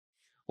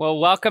Well,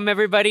 welcome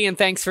everybody, and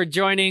thanks for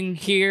joining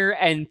here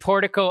in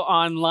Portico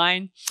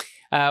Online.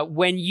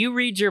 When you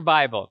read your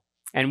Bible,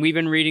 and we've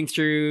been reading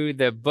through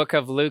the book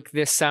of Luke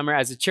this summer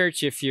as a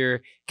church. If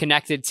you're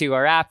connected to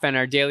our app and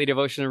our daily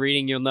devotional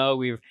reading, you'll know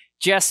we're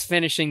just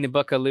finishing the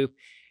book of Luke.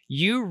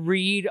 You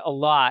read a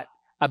lot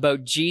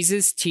about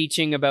Jesus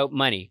teaching about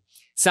money.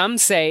 Some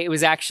say it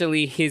was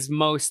actually his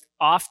most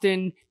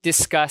often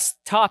discussed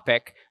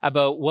topic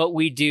about what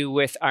we do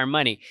with our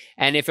money.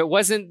 And if it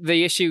wasn't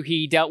the issue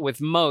he dealt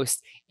with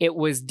most, it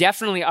was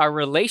definitely our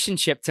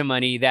relationship to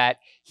money that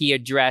he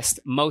addressed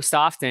most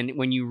often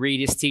when you read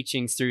his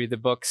teachings through the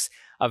books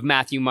of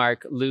Matthew,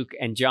 Mark, Luke,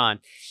 and John.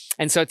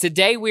 And so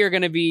today we are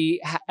going to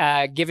be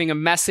giving a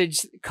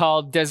message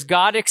called, Does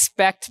God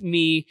Expect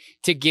Me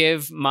to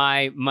Give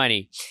My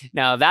Money?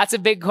 Now, that's a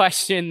big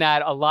question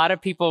that a lot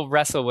of people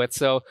wrestle with.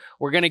 So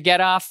we're going to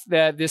get off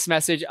this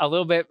message a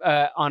little bit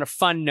on a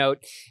fun note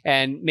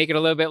and make it a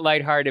little bit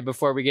lighthearted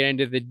before we get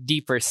into the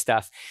deeper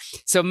stuff.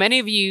 So many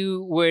of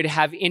you would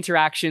have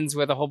interactions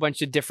with a whole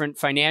bunch of different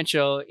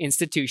financial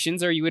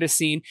institutions, or you would have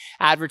seen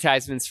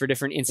advertisements for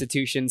different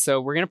institutions. So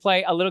we're going to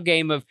play a little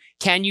game of,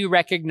 can you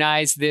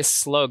recognize this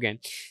slogan?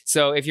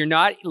 So if you're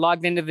not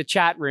logged into the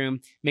chat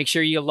room, make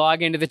sure you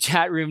log into the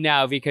chat room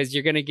now, because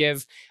you're going to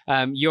give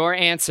your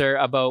answer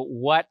about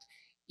what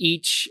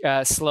each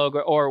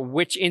slogan or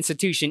which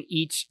institution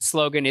each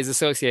slogan is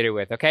associated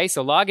with. Okay,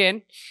 so log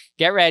in,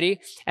 get ready,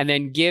 and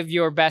then give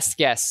your best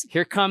guess.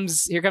 Here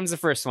comes the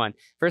first one.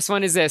 First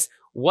one is this: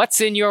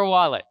 what's in your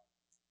wallet?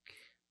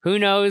 Who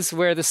knows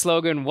where the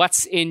slogan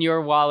 "What's in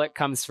your wallet"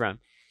 comes from?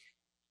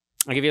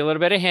 I'll give you a little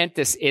bit of hint.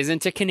 This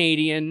isn't a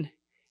Canadian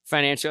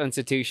financial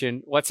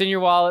institution. What's in your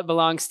wallet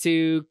belongs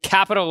to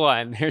Capital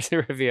One. There's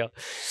the reveal.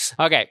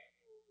 Okay,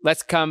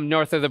 let's come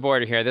north of the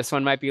border here. This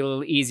one might be a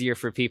little easier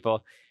for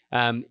people.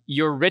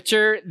 You're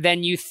richer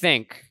than you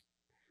think.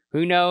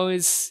 Who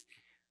knows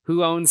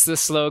who owns the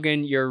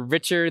slogan, "You're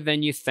richer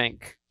than you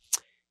think"?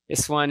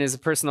 This one is a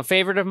personal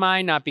favorite of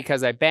mine, not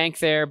because I bank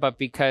there, but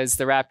because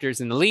the Raptors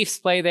and the Leafs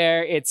play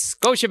there. It's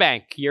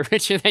Scotiabank. You're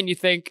richer than you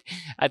think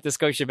at the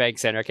Scotiabank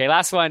Center. Okay,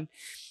 last one.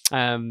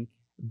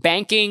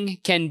 Banking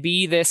can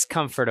be this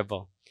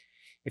comfortable.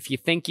 If you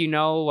think you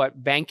know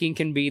what banking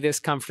can be this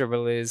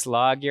comfortable is,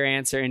 log your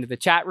answer into the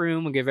chat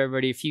room. We'll give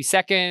everybody a few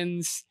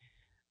seconds.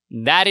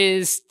 That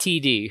is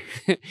TD.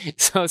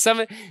 So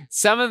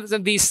some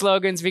of these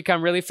slogans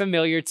become really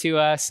familiar to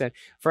us. And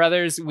for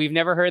others, we've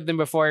never heard them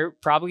before.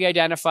 It probably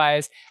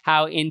identifies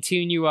how in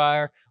tune you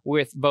are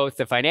with both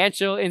the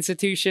financial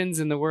institutions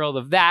and the world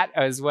of that,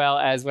 as well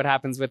as what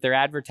happens with their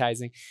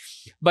advertising.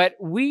 But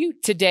we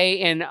today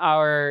in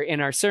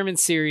our sermon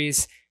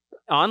series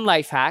on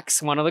life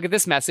hacks want to look at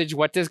this message: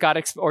 what does God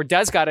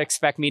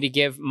expect me to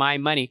give my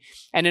money?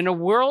 And in a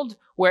world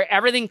where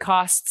everything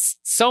costs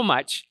so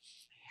much,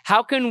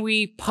 how can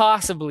we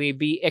possibly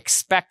be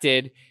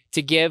expected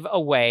to give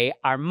away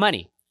our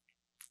money?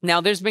 Now,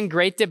 there's been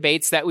great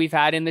debates that we've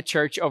had in the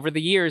church over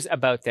the years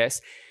about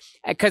this,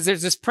 because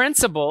there's this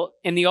principle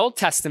in the Old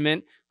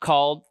Testament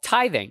called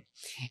tithing.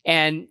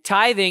 And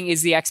tithing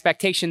is the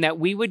expectation that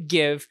we would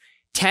give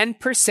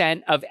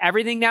 10% of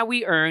everything that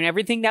we earn,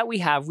 everything that we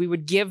have, we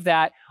would give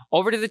that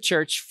over to the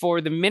church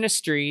for the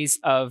ministries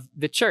of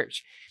the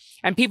church.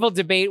 And people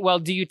debate, well,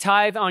 do you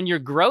tithe on your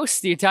gross?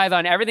 Do you tithe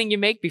on everything you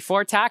make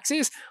before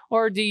taxes?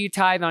 Or do you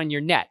tithe on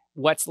your net,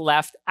 what's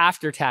left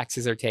after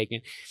taxes are taken?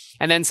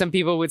 And then some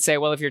people would say,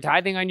 well, if you're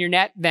tithing on your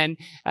net, then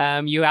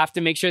you have to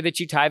make sure that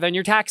you tithe on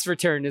your tax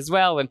return as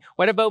well. And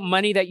what about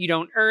money that you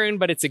don't earn,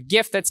 but it's a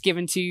gift that's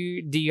given to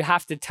you? Do you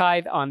have to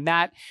tithe on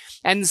that?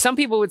 And some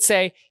people would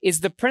say,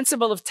 is the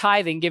principle of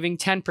tithing, giving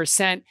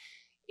 10%,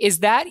 is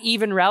that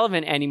even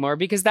relevant anymore?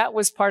 Because that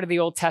was part of the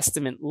Old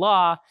Testament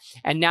law,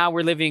 and now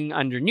we're living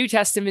under New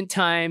Testament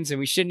times,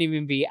 and we shouldn't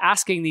even be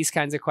asking these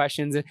kinds of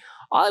questions. And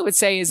all I would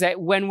say is that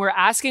when we're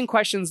asking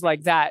questions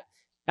like that,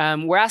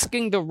 we're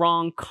asking the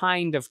wrong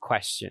kind of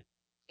question.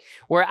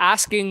 We're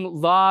asking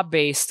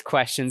law-based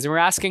questions, and we're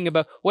asking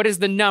about what is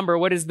the number,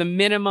 what is the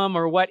minimum,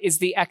 or what is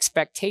the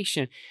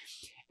expectation?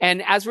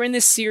 And as we're in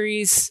this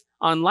series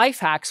on life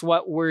hacks,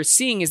 what we're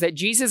seeing is that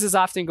Jesus is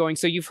often going,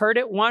 so you've heard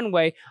it one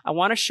way, I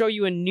want to show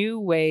you a new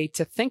way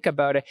to think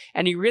about it.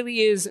 And he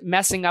really is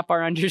messing up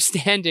our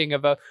understanding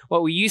about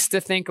what we used to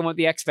think and what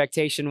the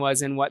expectation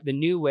was and what the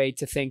new way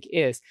to think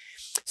is.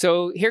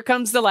 So here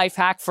comes the life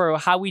hack for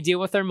how we deal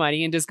with our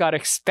money, and does God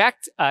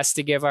expect us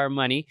to give our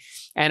money?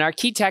 And our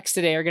key texts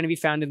today are going to be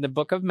found in the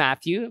book of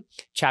Matthew,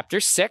 chapter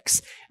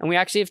 6. And we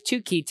actually have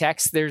two key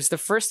texts. There's the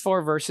first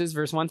 4 verses,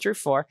 verse 1 through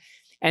 4.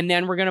 And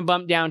then we're going to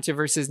bump down to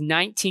verses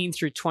 19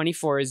 through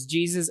 24 as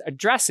Jesus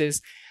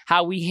addresses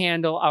how we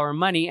handle our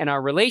money and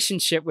our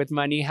relationship with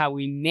money, how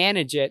we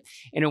manage it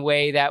in a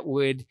way that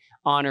would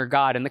honor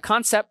God. And the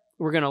concept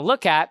we're going to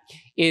look at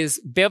is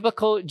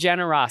biblical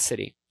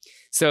generosity.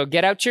 So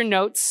get out your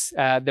notes.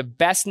 The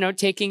best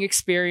note-taking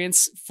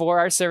experience for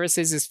our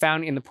services is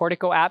found in the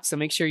Portico app. So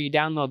make sure you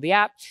download the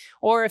app.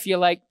 Or if you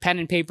like pen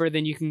and paper,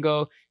 then you can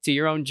go to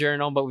your own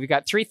journal. But we've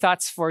got 3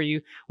 thoughts for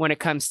you when it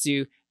comes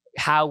to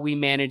how we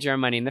manage our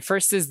money. And the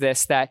first is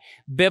this, that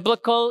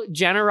biblical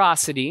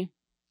generosity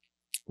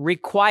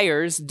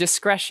requires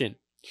discretion.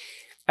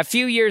 A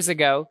few years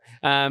ago,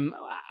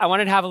 I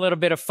wanted to have a little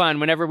bit of fun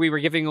whenever we were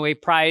giving away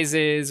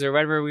prizes or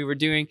whenever we were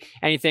doing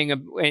anything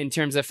in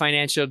terms of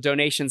financial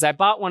donations. I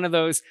bought one of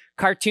those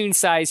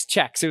cartoon-sized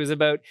checks. It was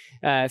about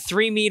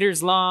 3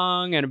 meters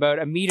long and about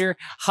 1 meter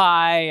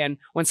high. And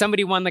when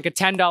somebody won like a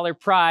 $10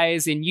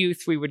 prize in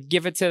youth, we would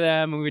give it to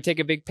them and we would take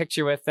a big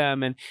picture with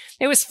them. And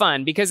it was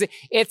fun because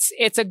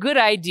it's a good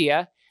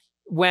idea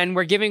when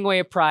we're giving away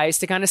a prize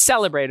to kind of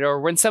celebrate it,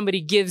 or when somebody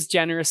gives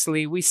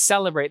generously, we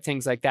celebrate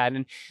things like that.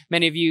 And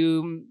many of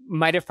you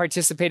might have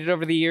participated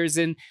over the years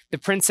in the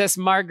Princess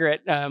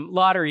Margaret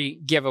lottery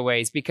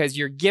giveaways, because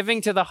you're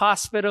giving to the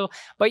hospital,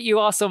 but you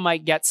also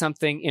might get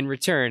something in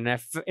return.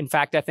 In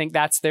fact, I think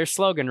that's their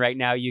slogan right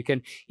now. You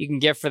can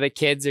give for the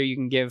kids, or you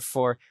can give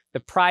for the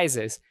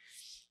prizes.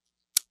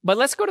 But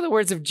let's go to the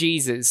words of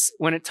Jesus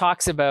when it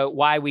talks about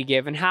why we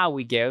give and how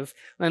we give.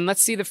 And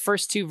let's see the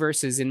first 2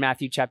 verses in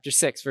Matthew chapter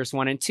 6, verse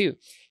 1 and 2.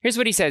 Here's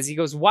what he says. He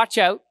goes, "Watch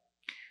out.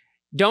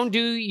 Don't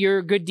do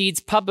your good deeds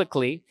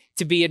publicly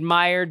to be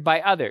admired by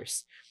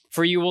others,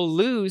 for you will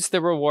lose the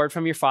reward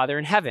from your Father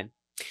in heaven.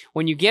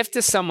 When you give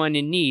to someone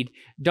in need,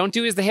 don't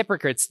do as the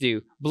hypocrites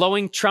do,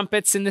 blowing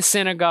trumpets in the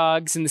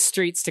synagogues and the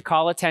streets to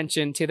call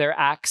attention to their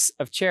acts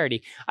of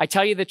charity. I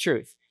tell you the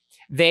truth,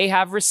 they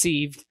have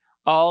received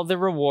all the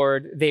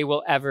reward they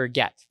will ever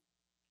get."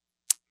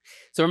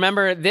 So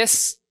remember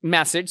this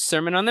message,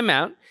 Sermon on the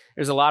Mount,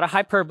 there's a lot of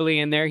hyperbole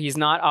in there. He's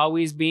not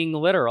always being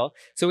literal.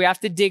 So we have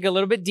to dig a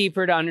little bit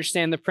deeper to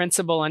understand the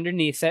principle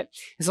underneath it.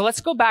 And so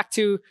let's go back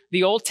to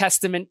the Old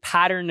Testament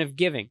pattern of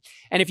giving.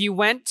 And if you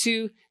went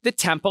to the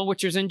temple,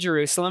 which was in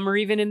Jerusalem, or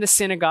even in the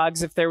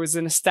synagogues, if there was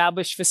an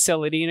established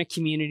facility in a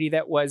community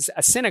that was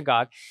a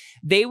synagogue,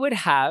 they would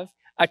have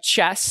a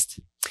chest,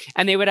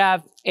 and they would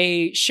have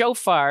a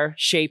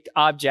shofar-shaped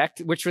object,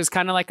 which was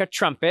kind of like a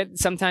trumpet.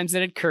 Sometimes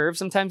it had curves,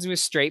 sometimes it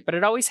was straight, but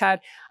it always had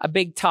a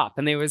big top,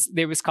 and it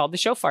was called the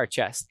shofar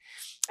chest.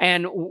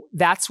 And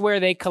that's where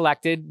they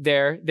collected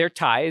their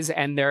tithes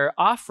and their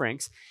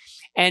offerings.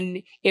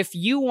 And if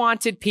you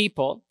wanted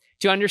people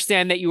to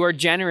understand that you are a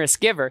generous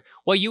giver,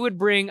 well, you would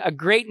bring a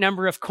great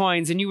number of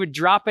coins and you would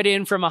drop it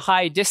in from a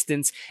high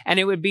distance, and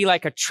it would be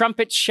like a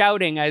trumpet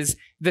shouting as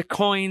the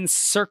coins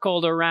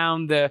circled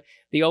around the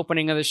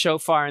opening of the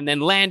shofar and then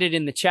landed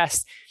in the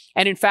chest.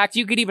 And in fact,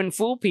 you could even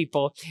fool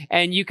people,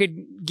 and you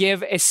could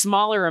give a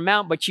smaller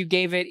amount, but you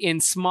gave it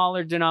in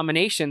smaller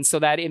denominations so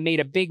that it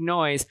made a big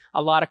noise,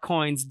 a lot of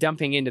coins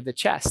dumping into the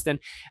chest.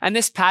 And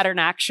this pattern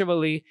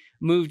actually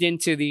moved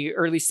into the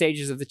early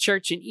stages of the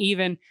church, and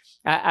even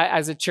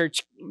as the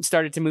church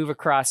started to move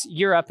across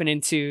Europe and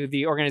into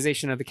the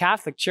organization of the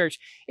Catholic Church,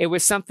 it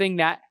was something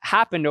that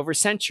happened over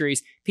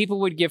centuries.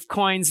 People would give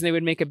coins and they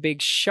would make a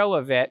big show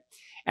of it,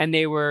 and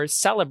they were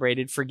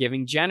celebrated for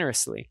giving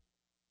generously.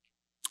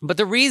 But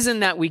the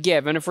reason that we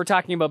give, and if we're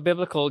talking about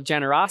biblical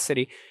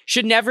generosity,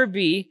 should never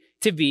be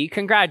to be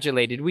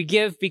congratulated. We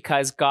give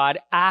because God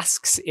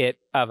asks it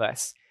of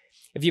us.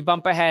 If you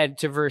bump ahead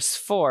to verse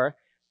 4,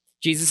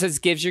 Jesus says,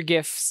 give your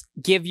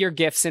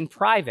gifts in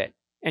private,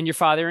 and your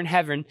Father in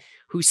heaven,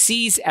 who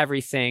sees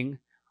everything,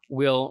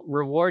 will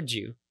reward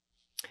you.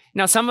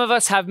 Now, some of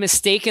us have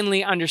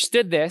mistakenly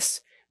understood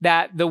this,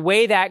 that the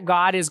way that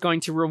God is going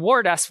to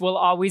reward us will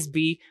always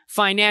be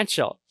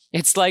financial.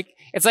 It's like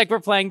we're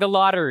playing the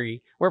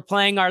lottery. We're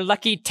playing our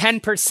lucky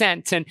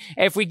 10%. And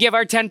if we give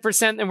our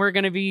 10%, then we're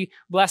going to be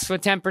blessed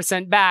with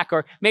 10% back.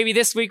 Or maybe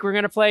this week we're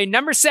going to play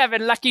number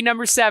 7, lucky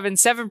number 7,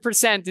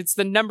 7%. It's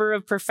the number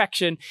of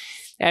perfection.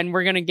 And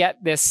we're going to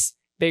get this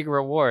big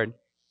reward.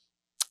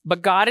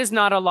 But God is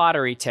not a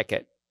lottery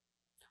ticket,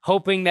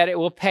 hoping that it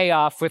will pay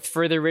off with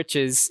further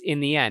riches in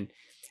the end.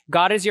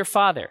 God is your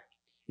Father,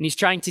 and He's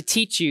trying to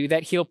teach you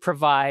that He'll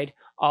provide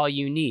all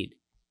you need.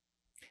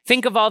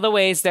 Think of all the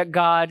ways that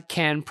God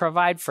can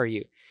provide for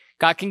you.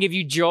 God can give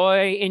you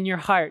joy in your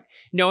heart,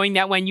 knowing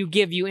that when you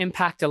give, you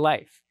impact a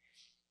life.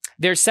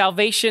 There's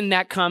salvation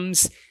that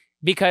comes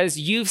because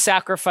you've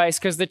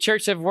sacrificed, because the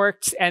church have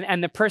worked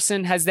and the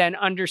person has then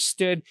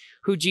understood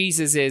who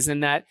Jesus is,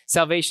 and that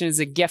salvation is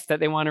a gift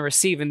that they want to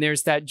receive. And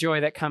there's that joy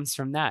that comes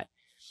from that.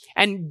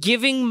 And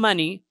giving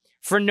money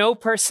for no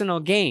personal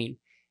gain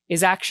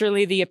is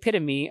actually the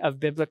epitome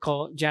of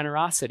biblical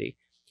generosity.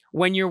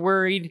 When you're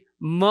worried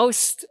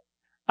most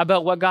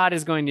about what God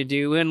is going to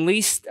do and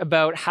least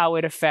about how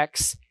it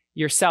affects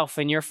yourself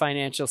and your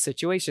financial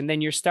situation,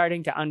 then you're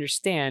starting to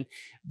understand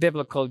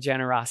biblical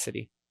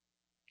generosity.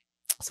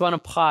 So I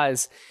want to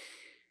pause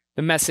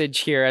the message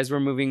here as we're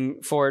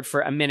moving forward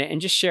for a minute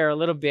and just share a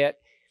little bit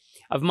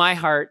of my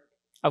heart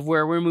of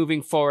where we're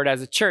moving forward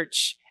as a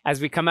church as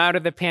we come out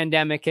of the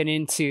pandemic and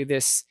into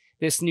this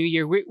new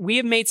year. We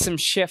have made some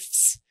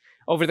shifts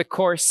over the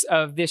course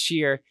of this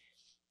year,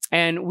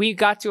 and we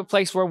got to a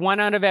place where 1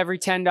 out of every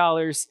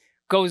 $10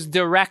 goes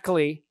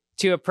directly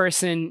to a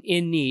person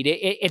in need.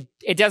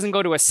 It doesn't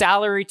go to a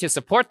salary to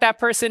support that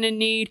person in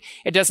need.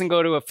 It doesn't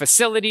go to a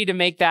facility to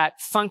make that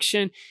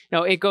function.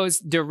 No, it goes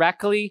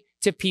directly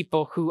to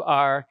people who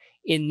are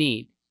in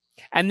need.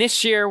 And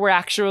this year, we're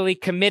actually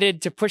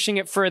committed to pushing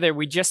it further.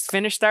 We just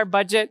finished our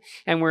budget,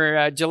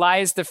 and July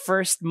is the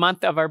first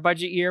month of our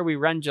budget year. We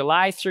run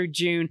July through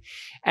June,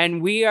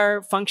 and we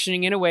are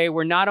functioning in a way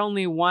where not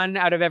only 1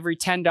 out of every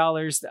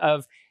 $10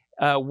 of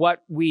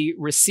what we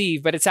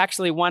receive, but it's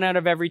actually 1 out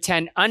of every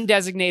 10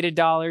 undesignated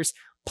dollars,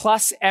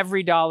 plus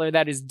every dollar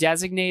that is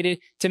designated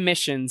to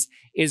missions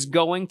is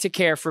going to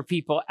care for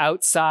people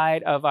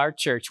outside of our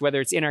church,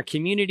 whether it's in our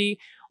community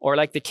or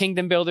like the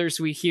kingdom builders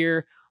we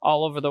hear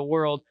all over the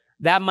world.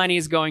 That money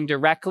is going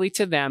directly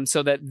to them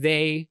so that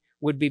they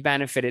would be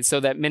benefited, so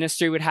that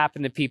ministry would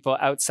happen to people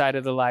outside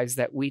of the lives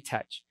that we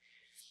touch.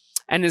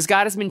 And as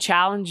God has been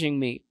challenging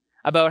me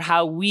about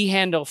how we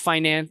handle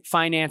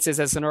finances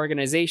as an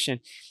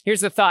organization,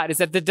 here's the thought, is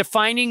that the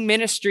defining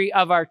ministry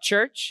of our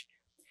church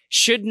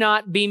should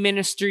not be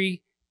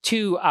ministry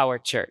to our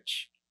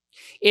church.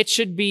 It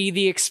should be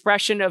the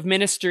expression of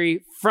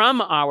ministry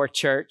from our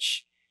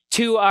church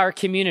to our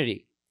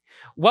community.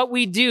 What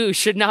we do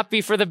should not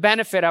be for the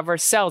benefit of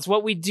ourselves.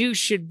 What we do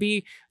should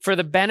be for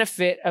the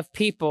benefit of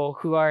people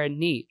who are in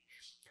need.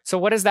 So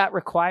what does that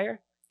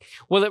require?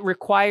 Well, it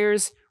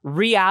requires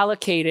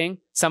reallocating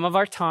some of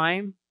our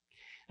time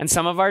and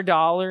some of our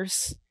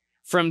dollars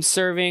from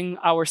serving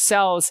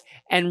ourselves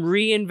and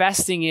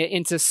reinvesting it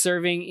into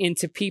serving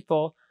into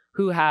people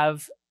who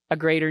have a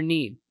greater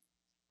need.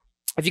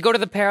 If you go to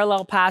the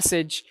parallel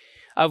passage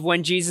of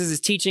when Jesus is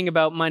teaching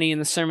about money in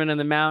the Sermon on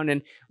the Mount,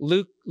 and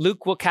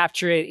Luke will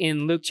capture it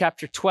in Luke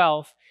chapter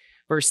 12,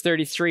 verse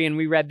 33, and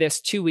we read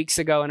this 2 weeks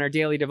ago in our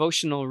daily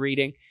devotional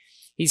reading.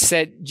 He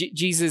said,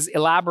 Jesus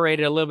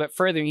elaborated a little bit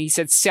further, and he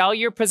said, sell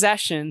your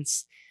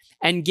possessions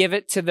and give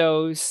it to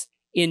those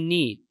in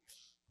need.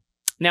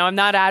 Now, I'm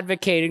not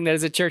advocating that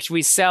as a church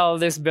we sell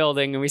this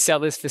building and we sell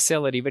this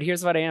facility, but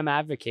here's what I am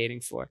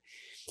advocating for,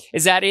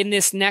 is that in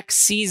this next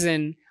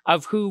season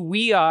of who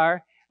we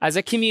are as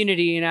a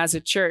community and as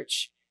a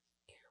church,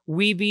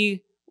 we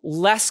be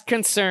less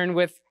concerned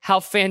with how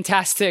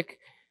fantastic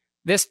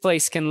this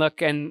place can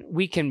look and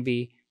we can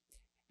be,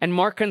 and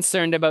more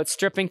concerned about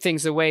stripping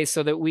things away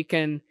so that we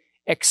can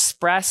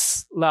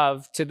express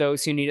love to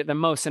those who need it the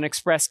most and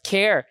express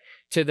care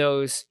to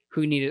those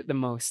who need it the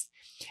most.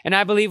 And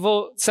I believe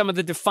some of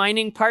the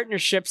defining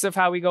partnerships of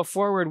how we go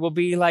forward will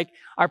be like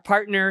our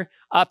partner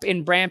up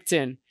in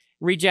Brampton,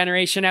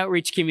 Regeneration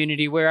Outreach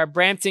Community, where our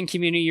Brampton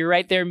community, you're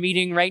right there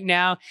meeting right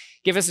now.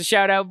 Give us a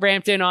shout out,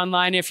 Brampton,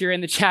 online if you're in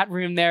the chat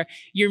room there.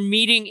 You're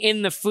meeting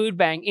in the food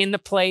bank, in the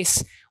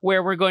place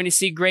where we're going to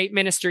see great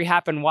ministry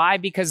happen. Why?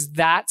 Because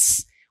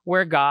that's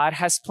where God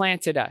has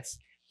planted us.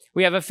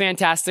 We have a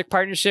fantastic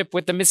partnership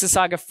with the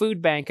Mississauga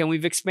Food Bank, and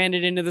we've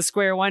expanded into the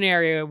Square One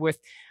area with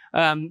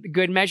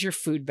Good Measure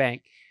Food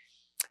Bank.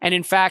 And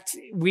in fact,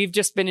 we've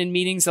just been in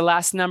meetings the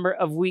last number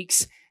of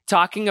weeks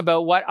talking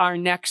about what our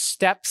next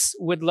steps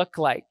would look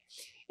like.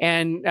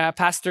 And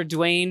Pastor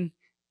Dwayne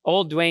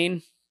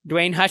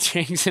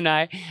Hutchings and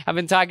I have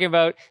been talking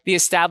about the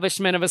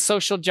establishment of a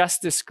social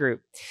justice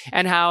group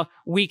and how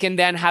we can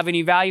then have an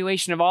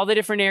evaluation of all the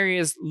different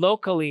areas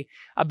locally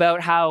about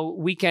how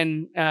we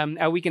can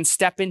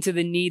step into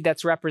the need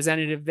that's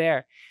representative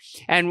there.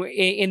 And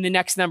in the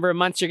next number of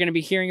months, you're going to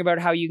be hearing about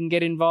how you can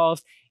get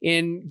involved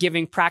in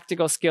giving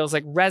practical skills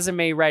like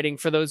resume writing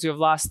for those who have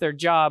lost their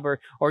job,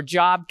 or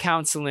job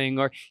counseling,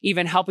 or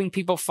even helping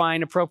people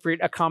find appropriate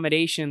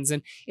accommodations.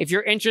 And if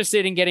you're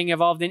interested in getting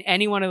involved in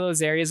any one of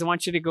those areas, I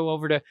want you to go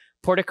over to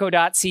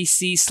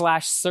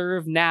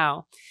portico.cc/serve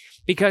now,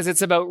 because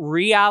it's about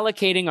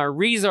reallocating our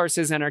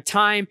resources and our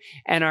time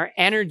and our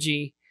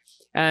energy.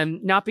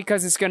 Not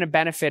because it's going to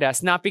benefit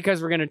us, not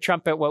because we're going to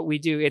trumpet what we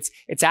do.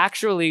 It's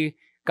actually,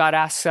 God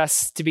asks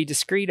us to be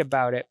discreet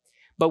about it,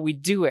 but we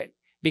do it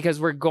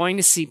because we're going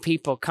to see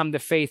people come to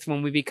faith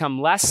when we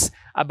become less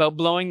about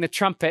blowing the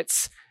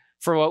trumpets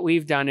for what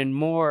we've done and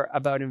more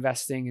about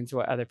investing into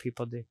what other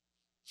people do.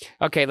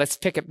 Okay, let's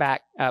pick it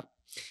back up.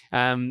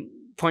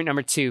 Point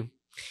number 2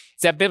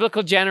 is that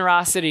biblical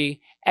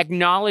generosity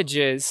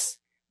acknowledges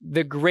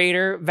the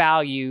greater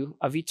value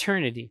of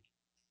eternity.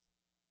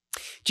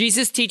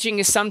 Jesus' teaching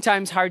is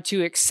sometimes hard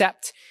to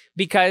accept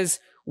because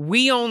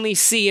we only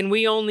see and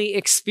we only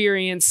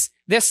experience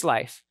this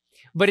life,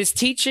 but his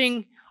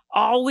teaching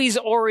always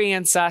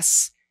orients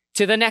us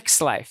to the next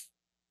life.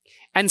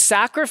 And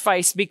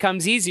sacrifice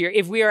becomes easier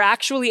if we are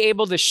actually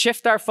able to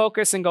shift our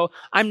focus and go,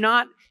 I'm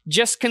not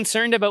just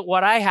concerned about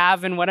what I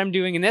have and what I'm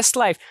doing in this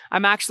life.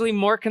 I'm actually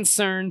more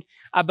concerned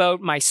about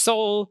my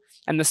soul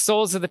and the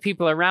souls of the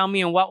people around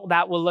me and what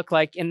that will look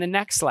like in the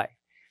next life.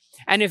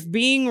 And if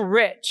being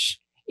rich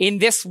in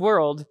this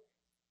world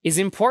is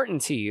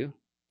important to you,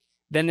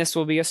 then this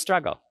will be a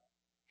struggle.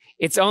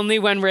 It's only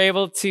when we're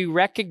able to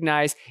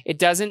recognize it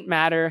doesn't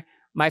matter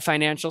my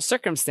financial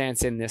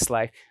circumstance in this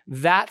life.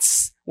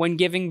 That's when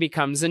giving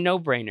becomes a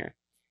no-brainer,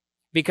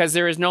 because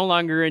there is no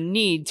longer a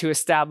need to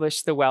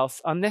establish the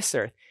wealth on this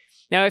earth.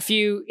 Now, if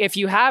you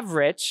have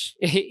rich,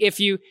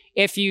 if you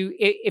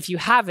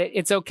have it,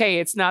 it's okay.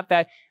 It's not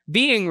that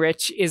being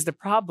rich is the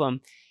problem.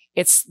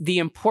 It's the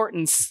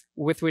importance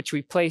with which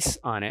we place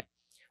on it.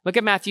 Look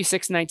at Matthew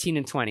 6:19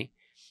 and 20.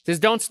 It says,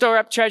 don't store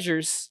up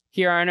treasures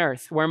here on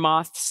earth where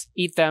moths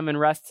eat them and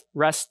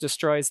rust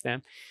destroys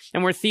them,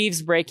 and where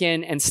thieves break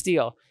in and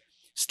steal.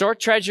 Store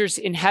treasures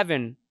in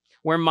heaven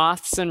where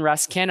moths and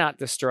rust cannot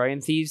destroy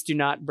and thieves do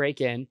not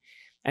break in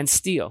and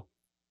steal.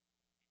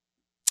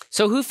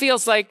 So who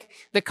feels like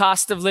the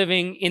cost of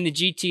living in the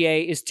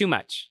GTA is too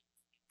much?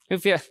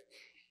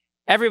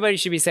 Everybody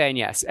should be saying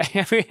yes.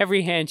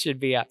 Every hand should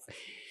be up.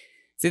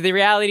 See, the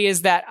reality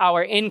is that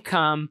our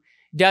income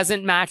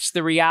doesn't match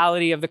the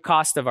reality of the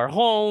cost of our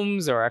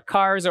homes or our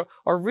cars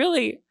or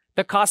really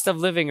the cost of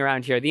living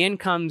around here. The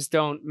incomes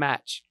don't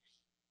match.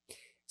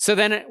 So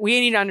then we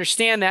need to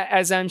understand that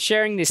as I'm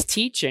sharing this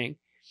teaching,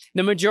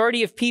 the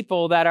majority of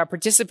people that are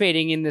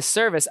participating in this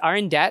service are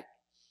in debt,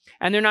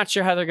 and they're not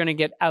sure how they're going to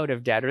get out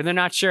of debt, or they're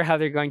not sure how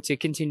they're going to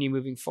continue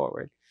moving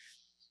forward.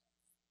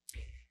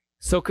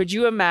 So could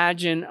you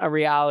imagine a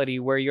reality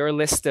where your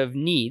list of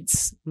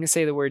needs, I'm going to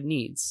say the word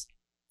needs,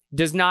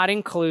 does not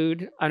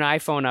include an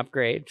iPhone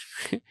upgrade,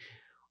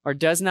 or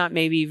does not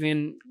maybe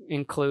even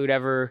include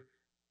ever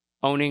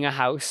owning a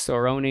house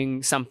or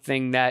owning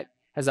something that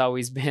has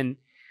always been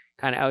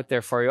kind of out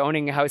there for you?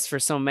 Owning a house for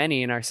so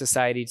many in our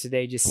society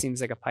today just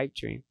seems like a pipe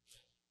dream.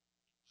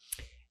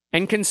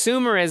 And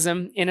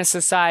consumerism in a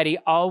society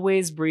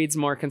always breeds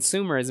more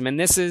consumerism. And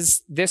this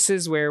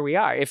is where we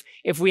are.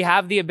 If we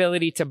have the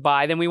ability to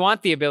buy, then we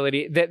want the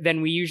ability,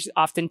 then we usually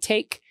often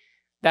take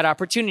that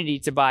opportunity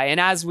to buy. And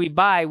as we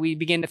buy, we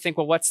begin to think,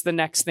 well, what's the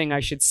next thing I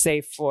should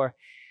save for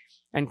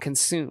and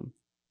consume?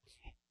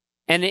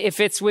 And if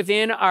it's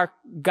within our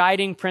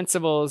guiding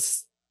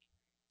principles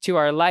to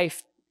our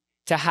life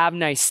to have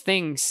nice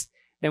things,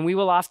 then we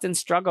will often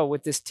struggle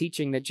with this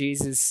teaching that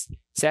Jesus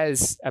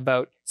says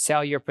about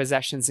sell your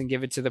possessions and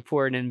give it to the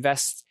poor and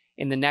invest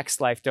in the next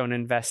life. Don't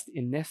invest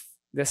in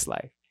this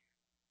life.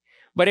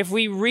 But if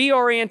we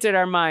reoriented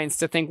our minds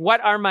to think,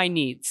 what are my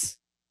needs?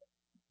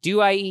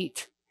 Do I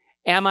eat?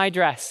 Am I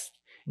dressed?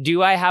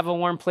 Do I have a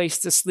warm place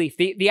to sleep?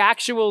 The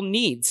actual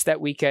needs that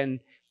we can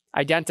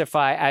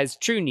identify as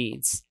true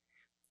needs.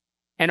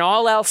 And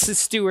all else is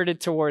stewarded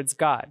towards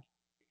God.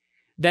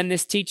 Then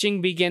this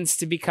teaching begins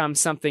to become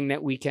something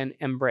that we can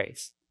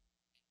embrace.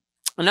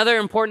 Another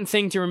important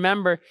thing to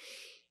remember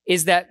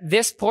is that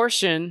this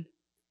portion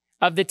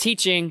of the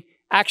teaching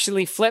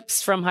actually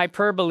flips from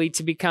hyperbole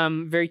to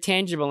become very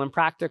tangible and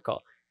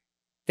practical.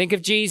 Think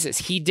of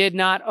Jesus. He did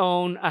not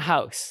own a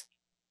house.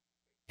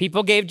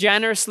 People gave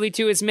generously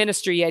to his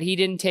ministry, yet he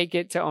didn't take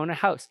it to own a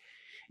house.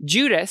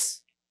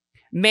 Judas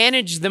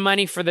managed the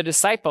money for the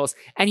disciples,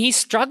 and he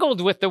struggled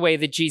with the way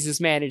that Jesus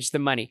managed the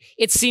money.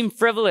 It seemed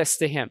frivolous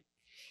to him.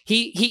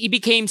 He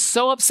became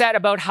so upset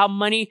about how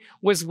money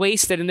was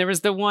wasted. And there was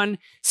the one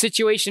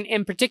situation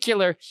in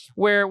particular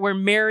where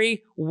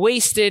Mary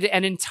wasted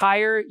an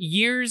entire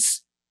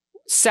year's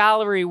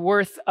salary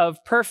worth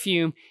of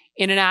perfume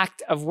in an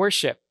act of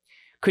worship.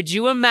 Could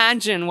you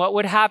imagine what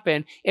would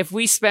happen if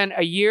we spent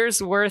a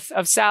year's worth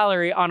of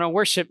salary on a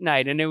worship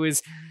night? And it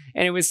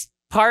was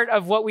part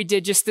of what we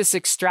did, just this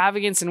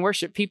extravagance in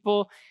worship.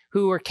 People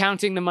who were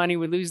counting the money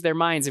would lose their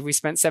minds if we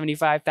spent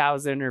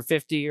 75,000 or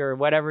 50 or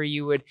whatever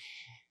you would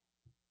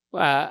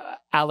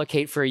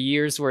allocate for a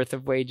year's worth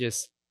of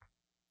wages.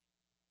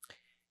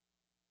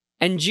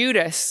 And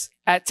Judas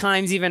at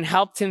times even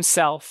helped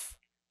himself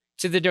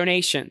to the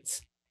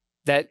donations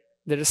that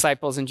the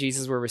disciples and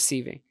Jesus were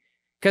receiving.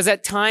 Because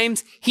at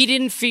times he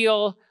didn't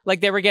feel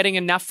like they were getting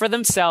enough for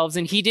themselves,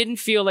 and he didn't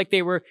feel like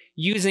they were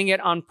using it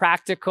on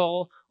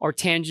practical or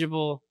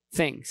tangible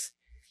things.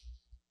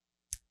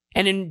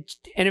 And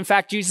in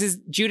fact,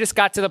 Judas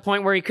got to the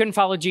point where he couldn't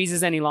follow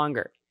Jesus any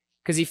longer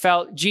because he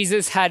felt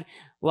Jesus had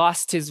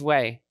lost his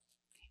way,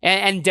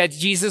 and that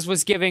Jesus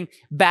was giving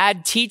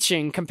bad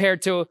teaching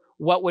compared to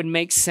what would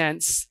make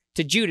sense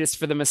to Judas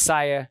for the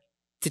Messiah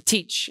to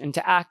teach and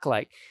to act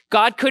like.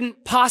 God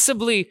couldn't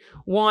possibly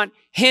want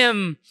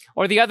him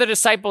or the other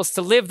disciples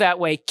to live that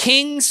way.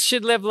 Kings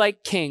should live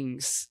like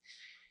kings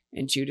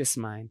in Judas'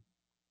 mind.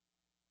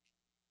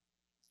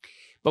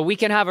 But we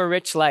can have a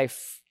rich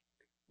life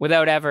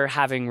without ever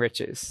having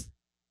riches.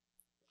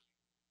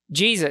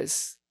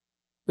 Jesus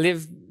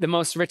lived the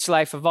most rich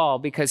life of all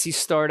because he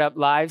stored up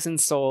lives and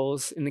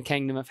souls in the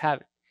kingdom of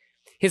heaven.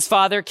 His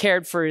Father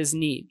cared for his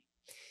need.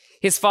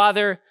 His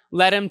Father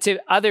led him to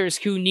others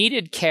who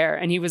needed care,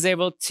 and he was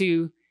able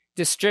to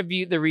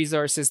distribute the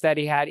resources that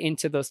he had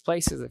into those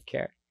places of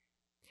care.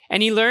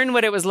 And he learned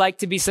what it was like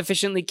to be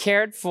sufficiently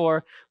cared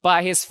for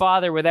by his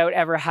Father without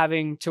ever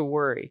having to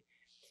worry.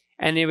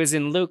 And it was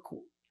in Luke,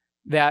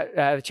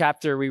 that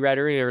chapter we read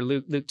earlier,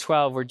 Luke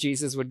 12, where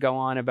Jesus would go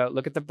on about,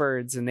 look at the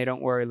birds and they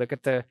don't worry. Look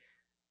at the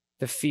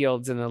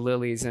fields and the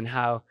lilies and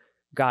how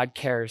God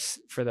cares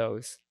for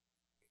those.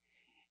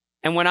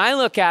 And when I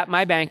look at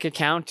my bank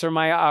account or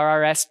my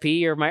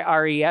RRSP or my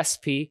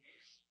RESP,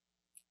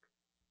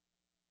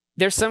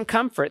 there's some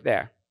comfort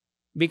there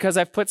because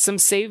I've put some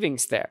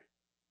savings there.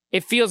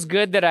 It feels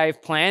good that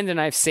I've planned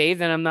and I've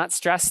saved and I'm not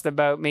stressed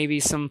about maybe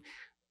some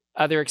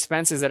other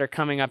expenses that are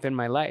coming up in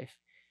my life.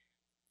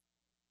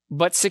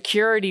 But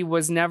security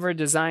was never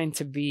designed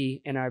to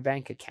be in our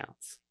bank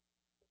accounts.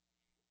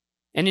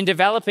 And in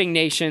developing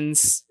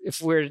nations,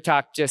 if we're to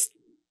talk just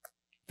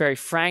very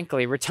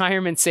frankly,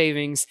 retirement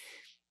savings,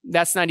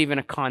 that's not even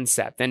a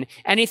concept. And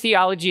any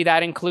theology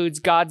that includes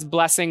God's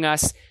blessing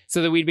us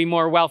so that we'd be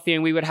more wealthy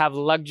and we would have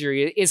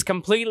luxury is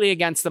completely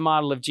against the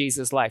model of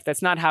Jesus' life.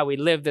 That's not how he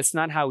lived. That's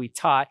not how he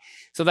taught.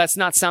 So that's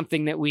not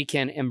something that we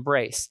can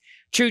embrace.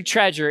 True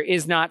treasure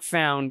is not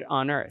found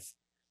on earth.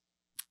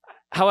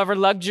 However,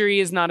 luxury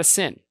is not a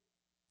sin.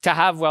 To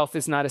have wealth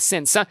is not a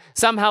sin.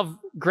 Some have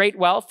great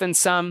wealth and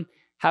some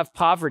have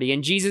poverty.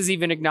 And Jesus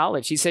even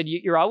acknowledged, he said,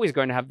 you're always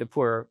going to have the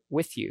poor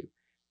with you.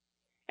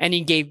 And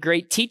he gave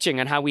great teaching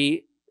on how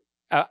we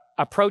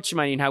approach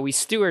money and how we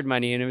steward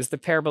money. And it was the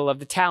parable of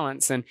the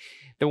talents. And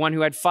the one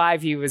who had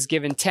 5, he was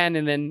given 10,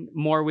 and then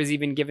more was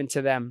even given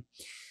to them.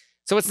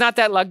 So it's not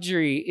that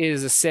luxury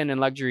is a sin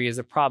and luxury is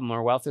a problem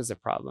or wealth is a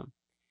problem.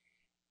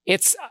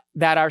 It's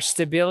that our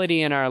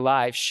stability in our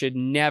lives should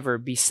never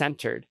be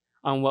centered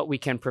on what we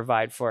can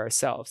provide for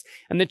ourselves.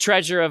 And the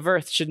treasure of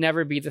earth should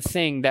never be the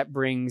thing that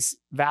brings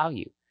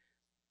value.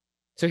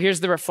 So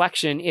here's the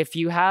reflection. If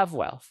you have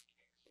wealth,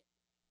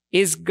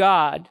 is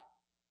God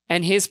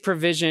and his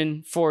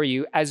provision for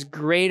you as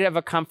great of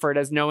a comfort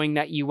as knowing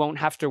that you won't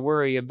have to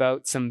worry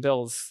about some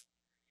bills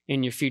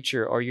in your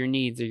future or your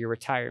needs or your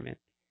retirement?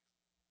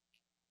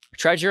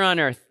 Treasure on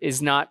earth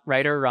is not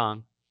right or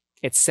wrong.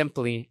 It's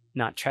simply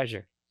not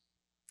treasure.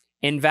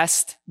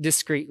 Invest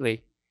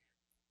discreetly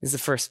is the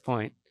first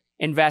point.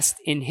 Invest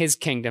in his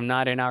kingdom,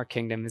 not in our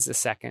kingdom, is the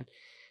second.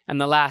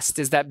 And the last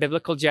is that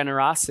biblical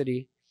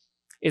generosity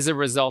is a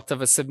result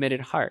of a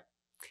submitted heart.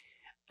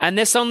 And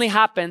this only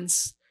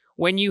happens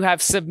when you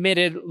have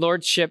submitted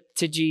lordship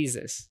to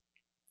Jesus.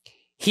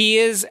 He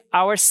is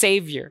our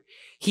Savior.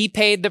 He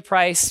paid the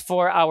price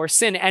for our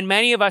sin. And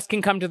many of us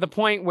can come to the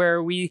point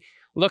where we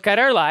look at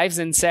our lives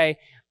and say,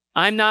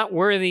 I'm not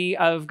worthy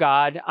of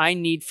God. I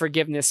need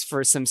forgiveness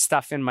for some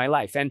stuff in my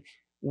life. And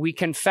we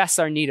confess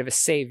our need of a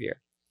Savior.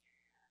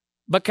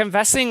 But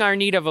confessing our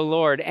need of a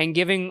Lord and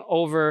giving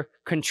over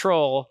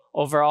control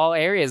over all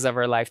areas of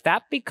our life,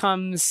 that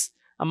becomes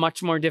a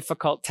much more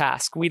difficult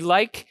task. We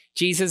like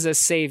Jesus as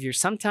Savior.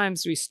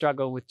 Sometimes we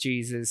struggle with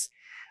Jesus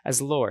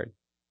as Lord.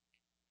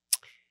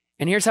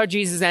 And here's how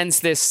Jesus ends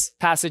this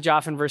passage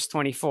off in verse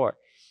 24.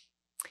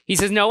 He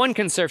says, no one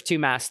can serve 2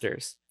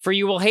 masters, for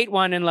you will hate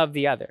one and love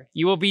the other.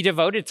 You will be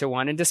devoted to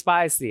one and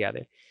despise the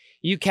other.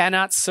 You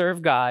cannot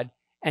serve God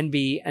and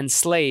be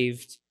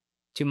enslaved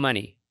to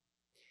money.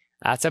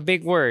 That's a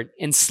big word,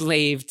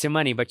 enslaved to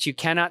money, but you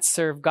cannot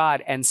serve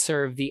God and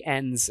serve the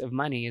ends of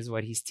money is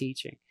what he's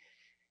teaching.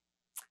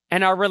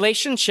 And our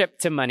relationship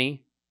to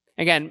money,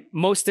 again,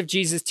 most of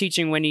Jesus'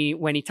 teaching when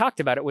he talked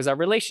about it was our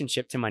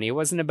relationship to money. It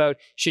wasn't about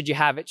should you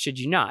have it, should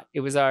you not.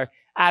 It was our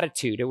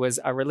attitude. It was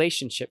our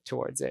relationship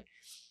towards it.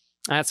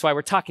 And that's why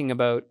we're talking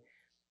about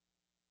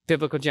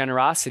biblical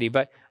generosity.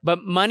 But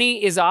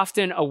money is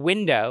often a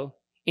window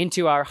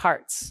into our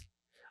hearts.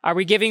 Are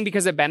we giving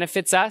because it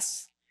benefits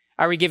us?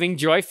 Are we giving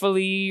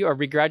joyfully or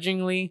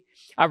begrudgingly?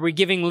 Are we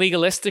giving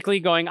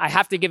legalistically, going, I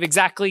have to give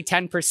exactly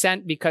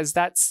 10% because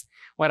that's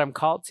what I'm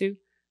called to?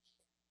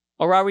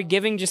 Or are we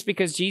giving just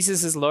because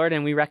Jesus is Lord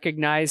and we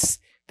recognize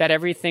that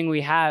everything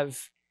we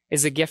have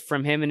is a gift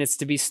from him and it's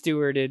to be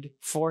stewarded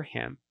for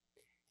him?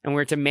 And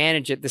we're to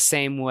manage it the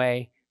same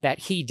way that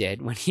he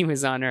did when he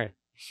was on earth.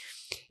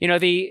 You know,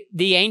 the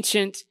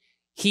ancient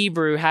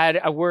Hebrew had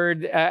a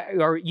word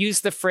or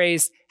used the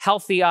phrase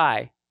healthy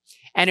eye.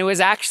 And it was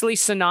actually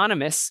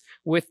synonymous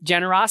with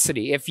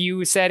generosity. If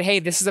you said, hey,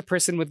 this is a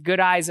person with good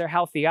eyes or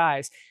healthy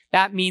eyes,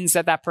 that means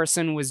that that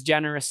person was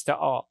generous to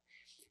all.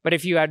 But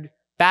if you had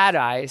bad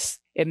eyes,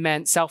 it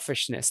meant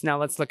selfishness. Now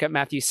let's look at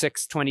Matthew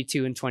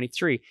 6:22 and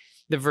 23,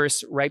 the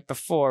verse right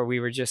before we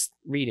were just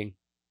reading.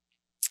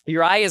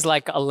 Your eye is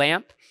like a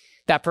lamp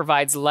that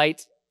provides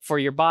light for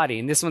your body.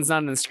 And this one's not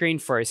on the screen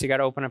for you, so you got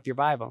to open up your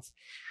Bibles.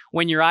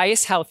 When your eye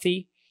is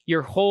healthy,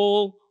 your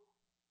whole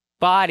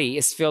body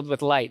is filled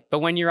with light. But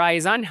when your eye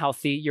is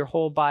unhealthy, your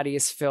whole body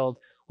is filled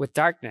with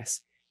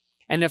darkness.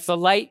 And if the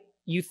light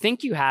you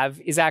think you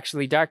have is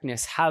actually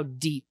darkness, how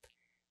deep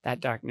that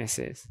darkness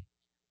is.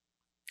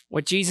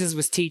 What Jesus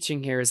was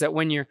teaching here is that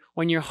when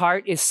your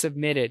heart is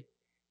submitted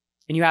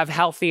and you have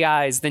healthy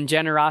eyes, then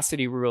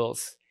generosity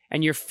rules.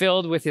 And you're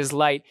filled with his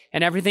light.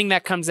 And everything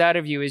that comes out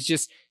of you is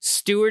just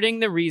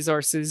stewarding the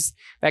resources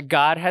that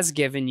God has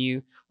given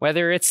you,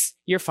 whether it's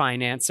your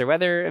finance or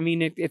whether,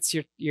 it's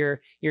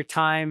your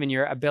time and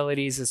your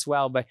abilities as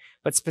well. But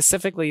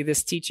specifically,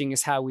 this teaching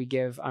is how we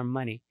give our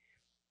money.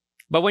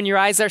 But when your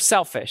eyes are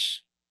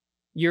selfish,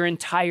 your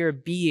entire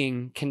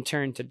being can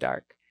turn to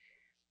dark.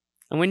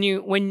 And when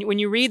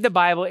you read the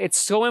Bible, it's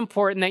so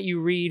important that you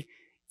read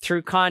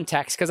through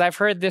context, because I've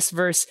heard this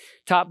verse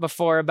taught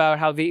before about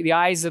how the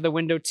eyes are the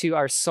window to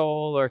our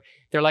soul, or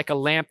they're like a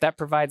lamp that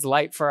provides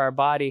light for our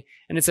body.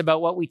 And it's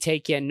about what we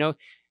take in. No,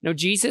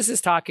 Jesus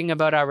is talking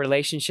about our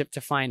relationship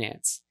to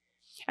finance.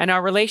 And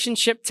our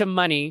relationship to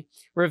money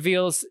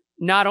reveals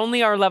not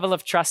only our level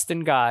of trust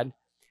in God,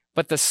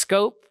 but the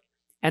scope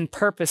and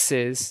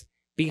purposes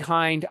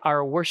behind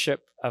our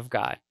worship of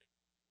God.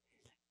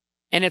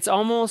 And it's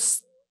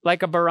almost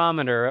like a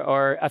barometer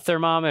or a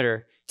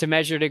thermometer to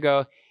measure, to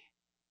go,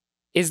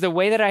 is the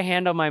way that I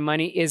handle my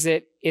money, is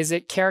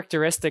it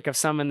characteristic of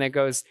someone that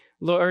goes,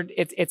 Lord,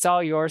 it's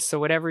all yours, so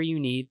whatever you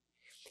need.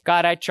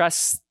 God, I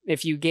trust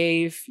if you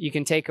gave, you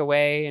can take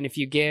away, and if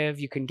you give,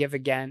 you can give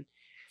again.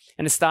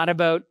 And it's not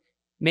about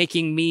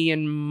making me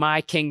and my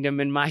kingdom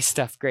and my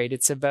stuff great.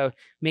 It's about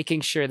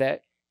making sure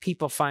that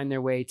people find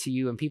their way to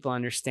you and people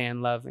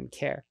understand, love, and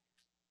care.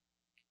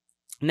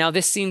 Now,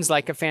 this seems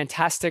like a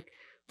fantastic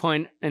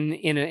point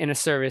in a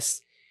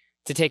service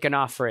to take an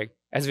offering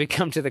as we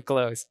come to the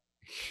close.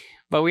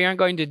 But we aren't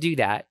going to do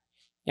that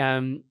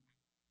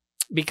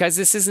because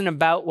this isn't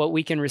about what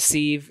we can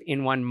receive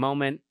in one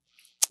moment.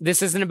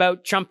 This isn't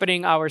about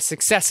trumpeting our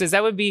successes.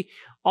 That would be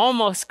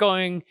almost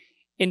going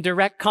in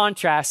direct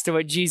contrast to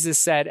what Jesus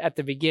said at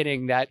the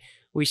beginning, that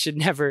we should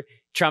never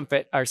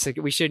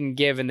we shouldn't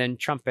give and then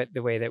trumpet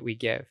the way that we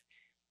give.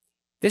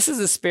 This is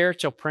a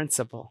spiritual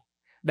principle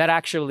that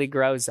actually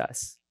grows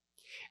us.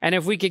 And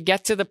if we could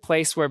get to the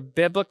place where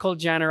biblical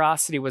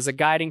generosity was a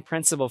guiding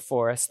principle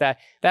for us, that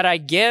I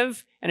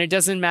give and it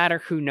doesn't matter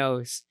who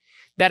knows,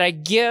 that I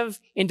give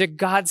into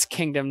God's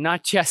kingdom,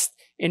 not just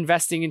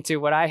investing into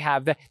what I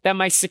have, that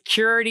my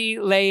security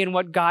lay in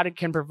what God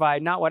can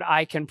provide, not what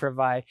I can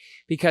provide,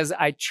 because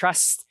I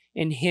trust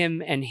in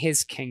him and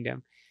his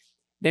kingdom,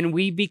 then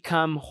we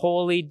become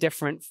wholly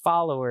different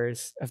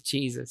followers of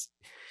Jesus.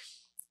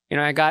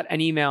 I got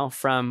an email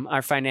from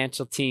our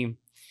financial team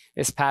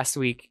this past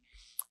week,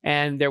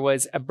 and there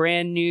was a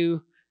brand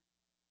new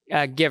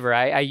giver.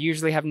 I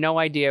usually have no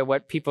idea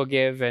what people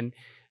give and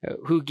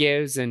who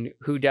gives and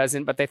who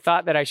doesn't, but they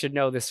thought that I should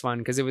know this one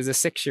because it was a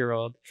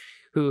 6-year-old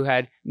who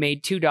had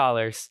made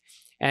 $2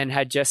 and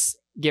had just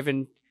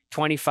given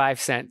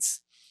 25 cents.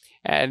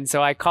 And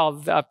so I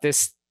called up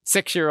this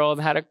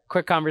 6-year-old, had a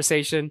quick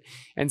conversation,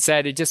 and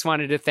said, I just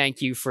wanted to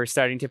thank you for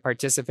starting to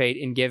participate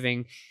in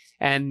giving.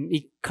 And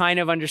he kind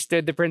of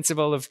understood the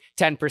principle of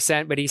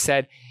 10%, but he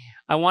said,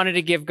 I wanted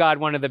to give God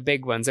one of the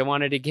big ones. I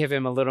wanted to give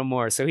him a little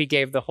more. So he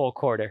gave the whole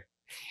quarter.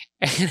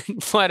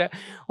 And what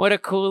a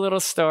cool little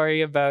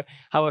story about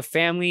how a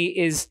family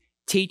is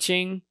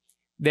teaching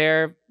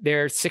their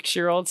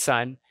 6-year-old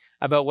son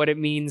about what it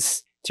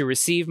means to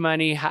receive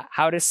money,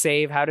 how to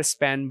save, how to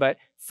spend, but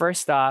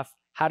first off,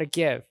 how to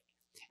give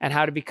and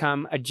how to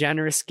become a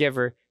generous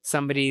giver,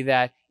 somebody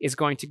that is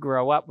going to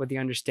grow up with the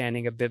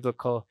understanding of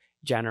biblical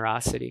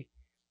generosity.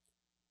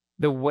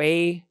 The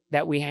way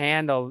that we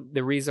handle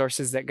the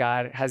resources that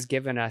God has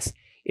given us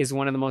is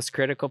one of the most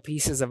critical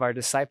pieces of our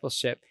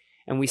discipleship.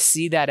 And we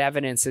see that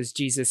evidence as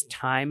Jesus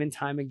time and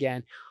time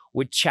again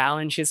would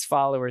challenge his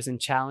followers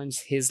and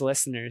challenge his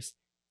listeners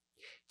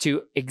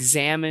to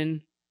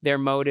examine their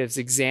motives,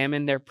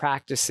 examine their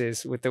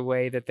practices with the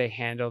way that they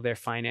handle their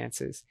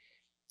finances.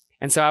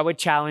 And so I would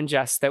challenge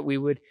us that we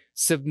would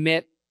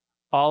submit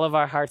all of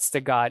our hearts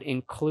to God,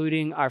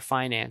 including our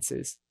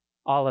finances,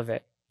 all of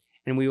it.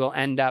 And we will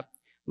end up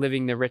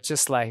living the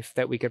richest life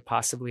that we could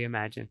possibly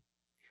imagine.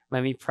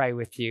 Let me pray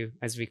with you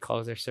as we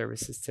close our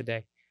services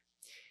today.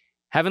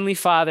 Heavenly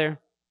Father,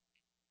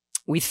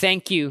 we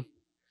thank you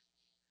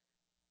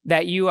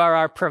that you are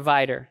our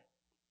provider.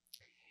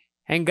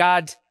 And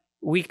God,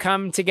 we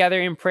come together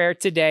in prayer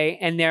today,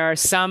 and there are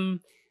some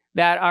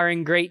that are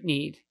in great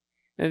need.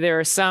 There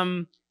are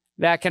some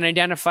that can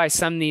identify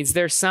some needs.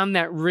 There are some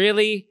that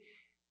really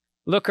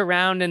look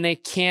around and they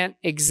can't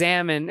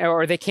examine,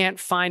 or they can't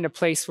find a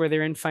place where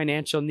they're in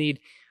financial need.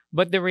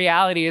 But the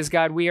reality is,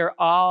 God, we are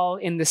all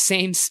in the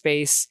same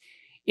space,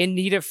 in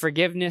need of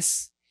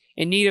forgiveness,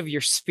 in need of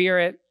your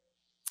Spirit,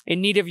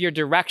 in need of your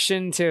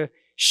direction to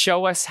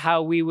show us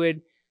how we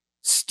would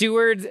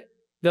steward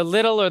the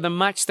little or the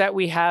much that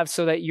we have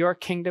so that your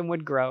kingdom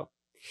would grow.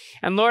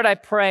 And Lord, I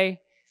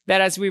pray that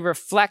as we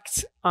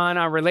reflect on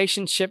our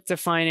relationship to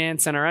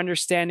finance and our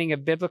understanding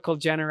of biblical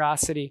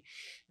generosity,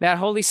 that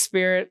Holy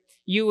Spirit,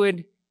 you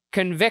would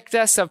convict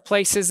us of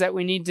places that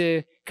we need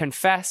to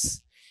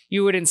confess.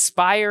 You would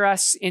inspire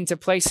us into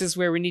places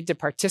where we need to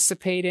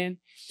participate in.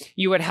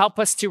 You would help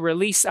us to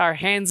release our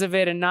hands of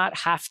it and not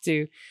have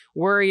to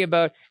worry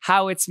about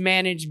how it's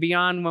managed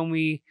beyond when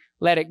we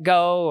let it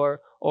go,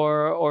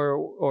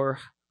 or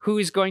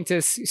who's going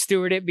to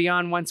steward it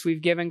beyond once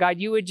we've given. God,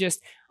 you would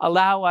just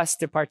allow us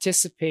to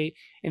participate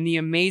in the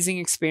amazing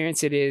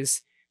experience it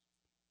is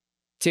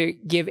to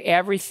give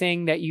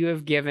everything that you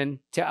have given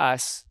to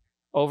us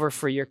over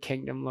for your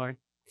kingdom, Lord.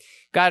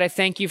 God, I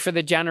thank you for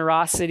the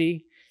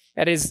generosity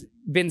that has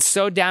been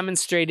so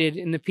demonstrated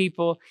in the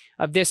people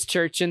of this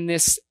church and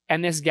this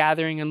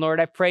gathering. And Lord,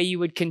 I pray you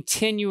would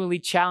continually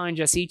challenge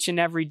us each and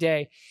every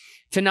day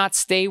to not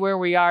stay where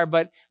we are,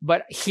 but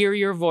hear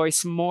your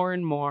voice more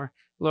and more,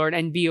 Lord,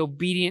 and be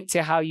obedient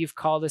to how you've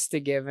called us to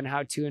give and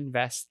how to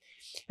invest.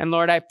 And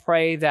Lord, I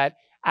pray that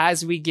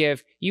as we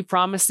give, you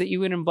promised that you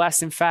would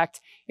bless. In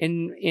fact,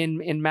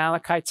 in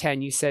Malachi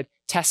 10, you said,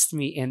 test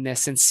me in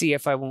this and see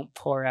if I won't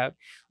pour out.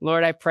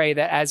 Lord, I pray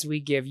that as we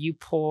give, you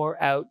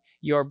pour out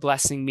your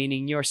blessing,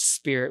 meaning your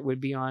Spirit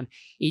would be on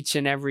each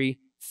and every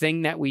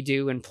thing that we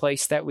do and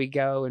place that we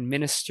go and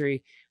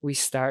ministry we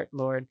start,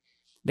 Lord,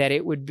 that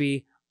it would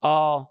be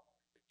all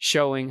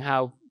showing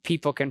how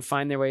people can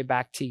find their way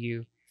back to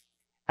you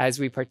as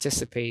we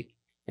participate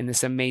in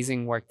this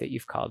amazing work that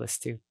you've called us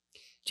to.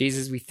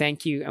 Jesus, we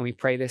thank you and we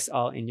pray this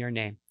all in your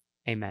name.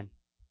 Amen.